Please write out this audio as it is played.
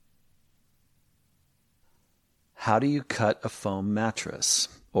how do you cut a foam mattress?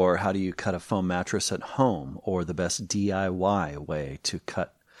 Or how do you cut a foam mattress at home? Or the best DIY way to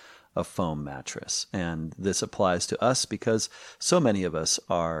cut a foam mattress? And this applies to us because so many of us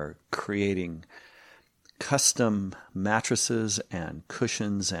are creating custom mattresses and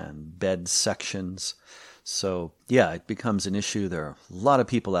cushions and bed sections. So yeah, it becomes an issue. There are a lot of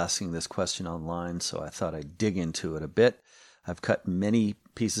people asking this question online, so I thought I'd dig into it a bit. I've cut many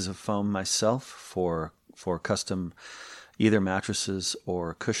pieces of foam myself for custom either mattresses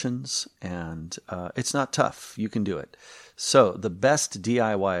or cushions, and it's not tough. You can do it. So the best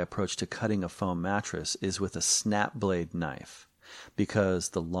DIY approach to cutting a foam mattress is with a snap blade knife, because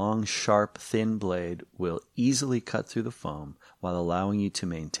the long, sharp, thin blade will easily cut through the foam while allowing you to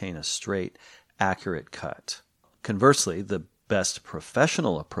maintain a straight, accurate cut. Conversely, the best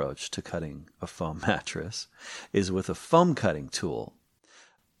professional approach to cutting a foam mattress is with a foam cutting tool.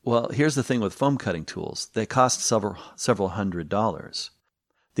 Well, here's the thing with foam cutting tools. They cost several $100s.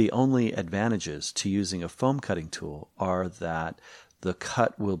 The only advantages to using a foam cutting tool are that the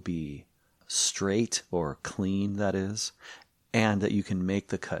cut will be straight or clean, that is, and that you can make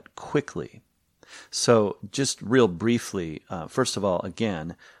the cut quickly. So just real briefly, first of all,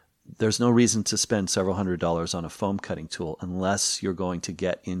 again, there's no reason to spend several $100s on a foam cutting tool unless you're going to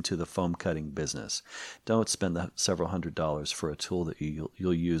get into the foam cutting business. Don't spend the several $100s for a tool that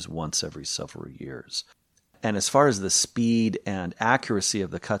you'll use once every several years. And as far as the speed and accuracy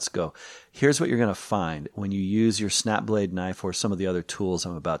of the cuts go, here's what you're going to find when you use your snap blade knife or some of the other tools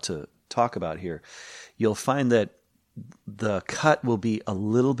I'm about to talk about here. You'll find that the cut will be a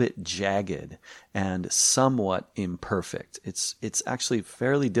little bit jagged and somewhat imperfect. It's actually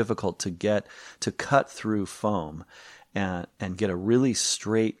fairly difficult to cut through foam and get a really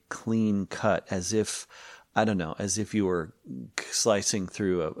straight, clean cut as if you were slicing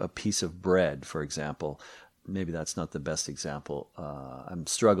through a piece of bread, for example. Maybe that's not the best example. I'm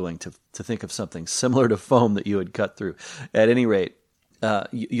struggling to think of something similar to foam that you would cut through. At any rate,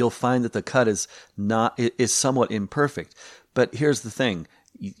 you'll find that the cut is somewhat imperfect. But here's the thing: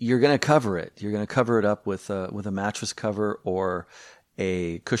 you're going to cover it. You're going to cover it up with a mattress cover or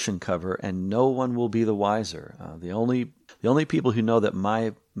a cushion cover, and no one will be the wiser. The only people who know that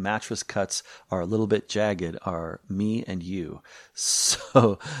my mattress cuts are a little bit jagged are me and you.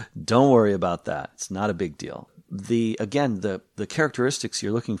 So don't worry about that. It's not a big deal. The characteristics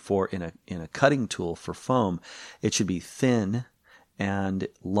you're looking for in a cutting tool for foam, it should be thin and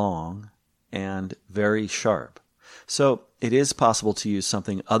long and very sharp. So it is possible to use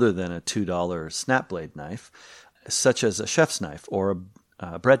something other than a $2 snap blade knife, such as a chef's knife or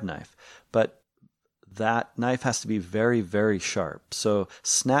a bread knife. But that knife has to be very, very sharp. So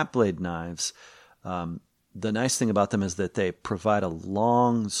snap blade knives, the nice thing about them is that they provide a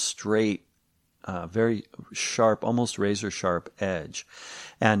long, straight, very sharp, almost razor sharp edge.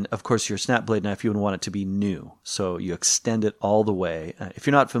 And of course, your snap blade knife, you would want it to be new. So you extend it all the way. If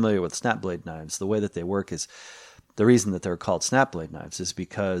you're not familiar with snap blade knives, the way that they work is, the reason that they're called snap blade knives is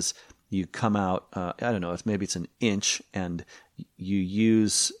because you come out, maybe it's an inch, and you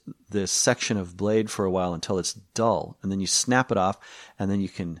use this section of blade for a while until it's dull, and then you snap it off, and then you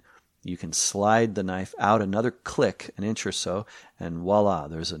can slide the knife out another click, an inch or so, and voila,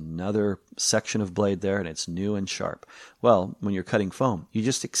 there's another section of blade there, and it's new and sharp. Well, when you're cutting foam, you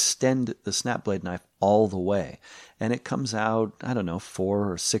just extend the snap blade knife all the way, and it comes out,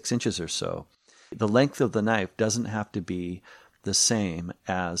 4 or 6 inches or so. The length of the knife doesn't have to be the same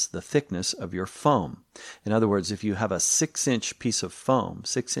as the thickness of your foam. In other words, if you have a 6-inch piece of foam,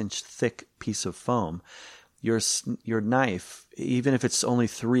 6-inch thick piece of foam, your knife, even if it's only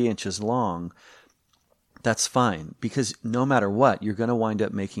 3 inches long, that's fine, because no matter what, you're going to wind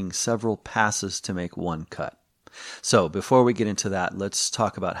up making several passes to make one cut. So before we get into that, let's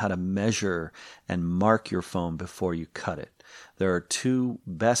talk about how to measure and mark your foam before you cut it. There are two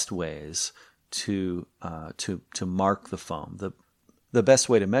best ways to mark the foam. The best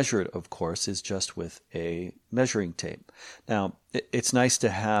way to measure it, of course, is just with a measuring tape. Now, it's nice to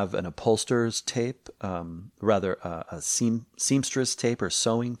have an upholsterer's tape, a seamstress tape or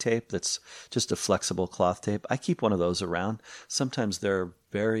sewing tape that's just a flexible cloth tape. I keep one of those around. Sometimes they're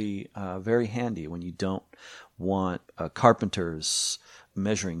very, very handy when you don't want a carpenter's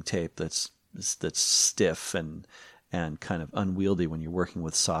measuring tape that's stiff and kind of unwieldy when you're working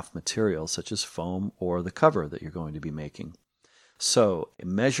with soft materials such as foam or the cover that you're going to be making. So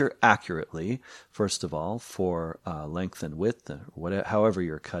measure accurately, first of all, for length and width, however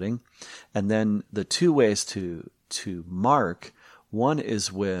you're cutting. And then the two ways to mark, one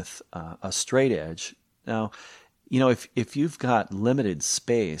is with a straight edge. Now, if you've got limited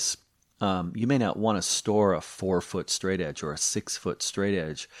space, You may not want to store a 4-foot straight edge or a 6-foot straight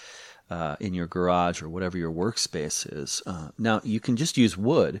edge in your garage or whatever your workspace is. Now, you can just use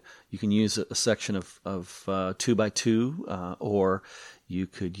wood. You can use a section of 2x2, or you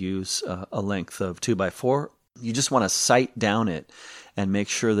could use a length of 2x4. You just want to sight down it and make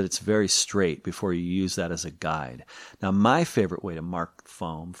sure that it's very straight before you use that as a guide. Now, my favorite way to mark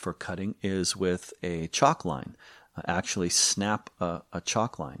foam for cutting is with a chalk line. Actually snap a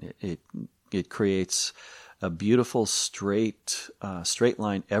chalk line. It creates a beautiful straight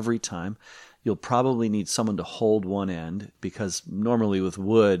line every time. You'll probably need someone to hold one end, because normally with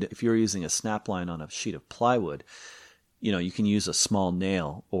wood, if you're using a snap line on a sheet of plywood, you can use a small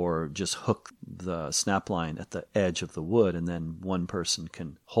nail or just hook the snap line at the edge of the wood, and then one person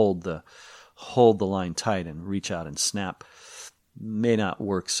can hold the line tight and reach out and snap. May not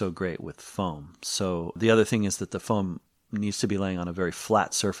work so great with foam. So the other thing is that the foam needs to be laying on a very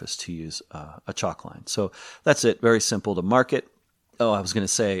flat surface to use a chalk line. So that's it. Very simple to mark it. Oh, I was going to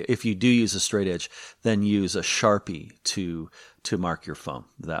say, if you do use a straight edge, then use a Sharpie to mark your foam.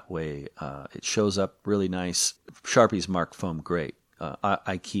 That way it shows up really nice. Sharpies mark foam great.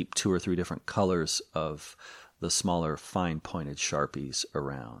 I keep 2 or 3 different colors of the smaller fine pointed Sharpies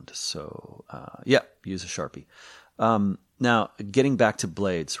around. So use a Sharpie. Now, getting back to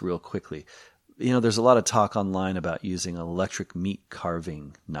blades real quickly, there's a lot of talk online about using an electric meat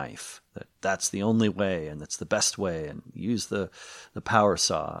carving knife. That's the only way, and that's the best way, and use the power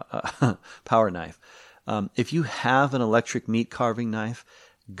saw, power knife. If you have an electric meat carving knife,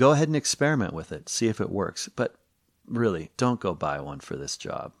 go ahead and experiment with it. See if it works. But really, don't go buy one for this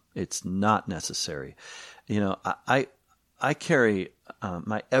job. It's not necessary. I carry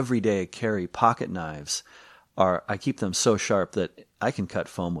my everyday carry pocket knives. I keep them so sharp that I can cut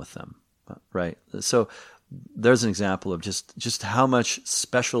foam with them, right? So there's an example of just how much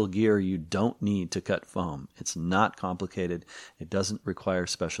special gear you don't need to cut foam. It's not complicated. It doesn't require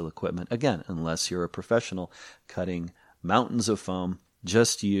special equipment. Again, unless you're a professional cutting mountains of foam,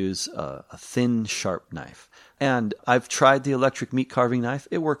 just use a thin, sharp knife. And I've tried the electric meat carving knife.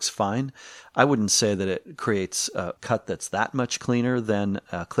 It works fine. I wouldn't say that it creates a cut that's that much cleaner than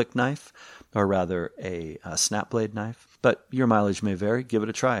a click knife, or rather a snap blade knife. But your mileage may vary. Give it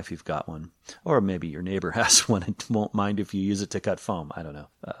a try if you've got one. Or maybe your neighbor has one and won't mind if you use it to cut foam. I don't know.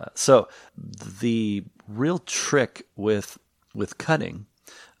 So the real trick with cutting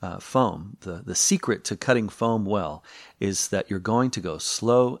foam, the secret to cutting foam well, is that you're going to go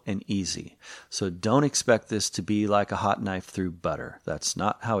slow and easy. So don't expect this to be like a hot knife through butter. That's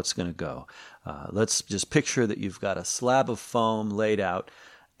not how it's going to go. Let's just picture that you've got a slab of foam laid out.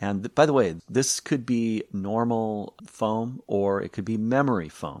 And by the way, this could be normal foam or it could be memory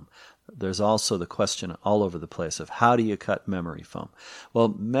foam. There's also the question all over the place of how do you cut memory foam?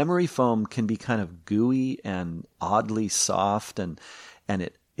 Well, memory foam can be kind of gooey and oddly soft, and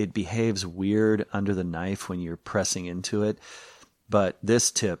it behaves weird under the knife when you're pressing into it. But this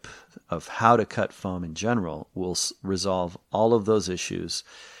tip of how to cut foam in general will resolve all of those issues.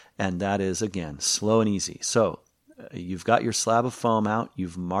 And that is, again, slow and easy. So you've got your slab of foam out.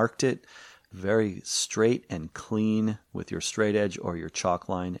 You've marked it very straight and clean with your straight edge or your chalk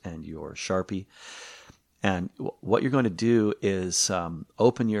line and your Sharpie. And what you're going to do is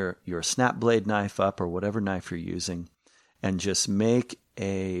open your snap blade knife up, or whatever knife you're using, and just make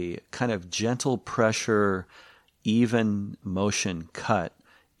a kind of gentle pressure, even motion cut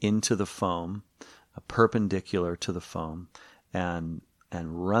into the foam, perpendicular to the foam, and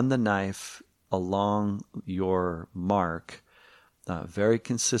run the knife along your mark very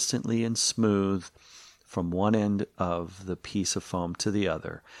consistently and smooth from one end of the piece of foam to the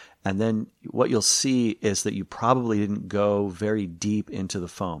other. And then what you'll see is that you probably didn't go very deep into the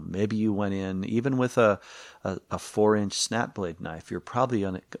foam. Maybe you went in, even with a 4-inch snap blade knife, you're probably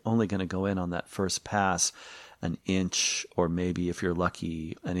only going to go in on that first pass an inch, or maybe if you're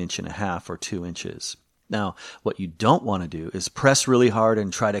lucky, 1.5 inches or 2 inches. Now, what you don't want to do is press really hard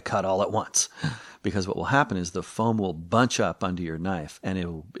and try to cut all at once, because what will happen is the foam will bunch up under your knife and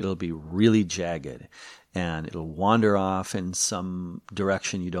it'll be really jagged, and it'll wander off in some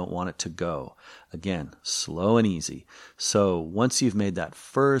direction you don't want it to go. Again, slow and easy. So once you've made that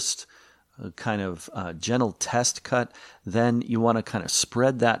first kind of gentle test cut, then you want to kind of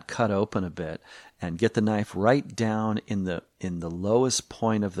spread that cut open a bit and get the knife right down in the lowest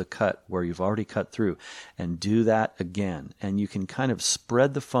point of the cut where you've already cut through, and do that again. And you can kind of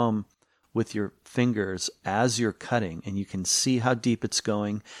spread the foam with your fingers as you're cutting, and you can see how deep it's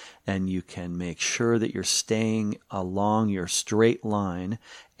going, and you can make sure that you're staying along your straight line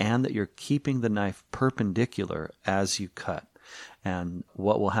and that you're keeping the knife perpendicular as you cut. And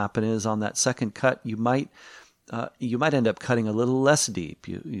what will happen is on that second cut, you might end up cutting a little less deep.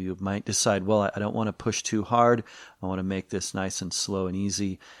 You might decide, well, I don't want to push too hard. I want to make this nice and slow and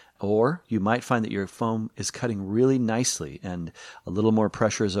easy. Or you might find that your foam is cutting really nicely and a little more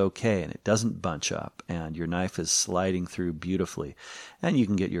pressure is okay and it doesn't bunch up and your knife is sliding through beautifully and you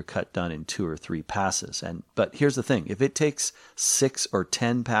can get your cut done in 2 or 3 passes. But here's the thing, if it takes 6 or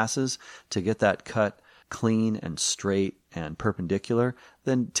 10 passes to get that cut clean and straight and perpendicular,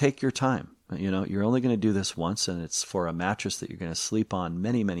 then take your time. You're only going to do this once, and it's for a mattress that you're going to sleep on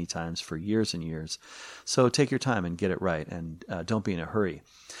many, many times for years and years. So take your time and get it right, and don't be in a hurry.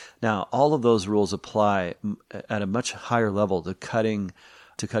 Now, all of those rules apply at a much higher level to cutting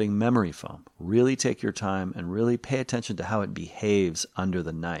memory foam. Really take your time and really pay attention to how it behaves under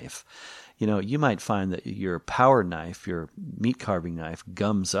the knife. You might find that your power knife, your meat carving knife,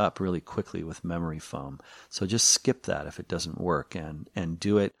 gums up really quickly with memory foam. So just skip that if it doesn't work and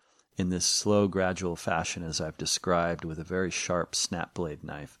do it in this slow, gradual fashion as I've described with a very sharp snap blade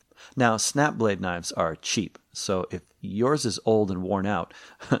knife. Now, snap blade knives are cheap, so if yours is old and worn out,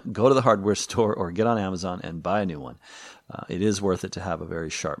 go to the hardware store or get on Amazon and buy a new one. It is worth it to have a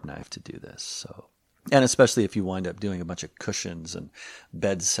very sharp knife to do this. And especially if you wind up doing a bunch of cushions and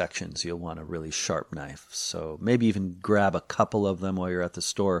bed sections, you'll want a really sharp knife. So maybe even grab a couple of them while you're at the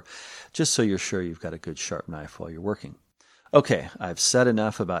store, just so you're sure you've got a good sharp knife while you're working. Okay, I've said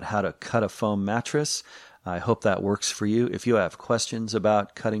enough about how to cut a foam mattress. I hope that works for you. If you have questions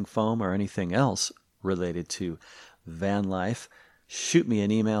about cutting foam or anything else related to van life, shoot me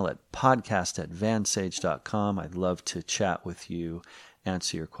an email at podcast@vansage.com. I'd love to chat with you,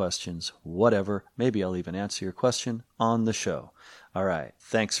 answer your questions, whatever. Maybe I'll even answer your question on the show. All right,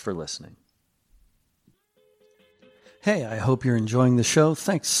 thanks for listening. Hey, I hope you're enjoying the show.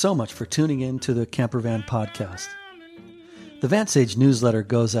 Thanks so much for tuning in to the Campervan Podcast. The Van Sage newsletter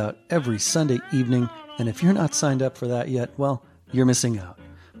goes out every Sunday evening, and if you're not signed up for that yet, well, you're missing out.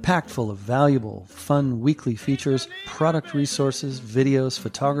 Packed full of valuable, fun weekly features, product resources, videos,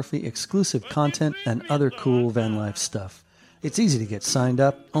 photography, exclusive content, and other cool van life stuff. It's easy to get signed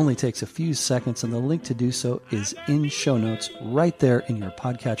up, only takes a few seconds, and the link to do so is in show notes right there in your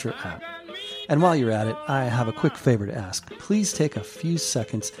podcatcher app. And while you're at it, I have a quick favor to ask. Please take a few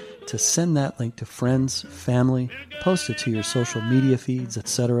seconds to send that link to friends, family, post it to your social media feeds,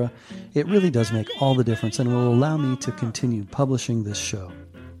 etc. It really does make all the difference and will allow me to continue publishing this show.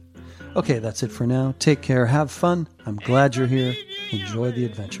 Okay, that's it for now. Take care, have fun. I'm glad you're here. Enjoy the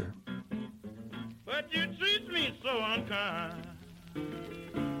adventure. But you treat me so unkind.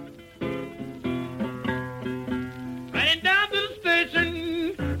 Riding down to the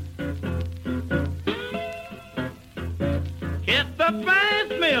station, it's the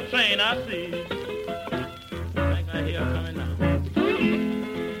fast mail train I see. I think I hear her coming now.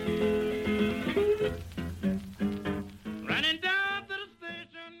 Running down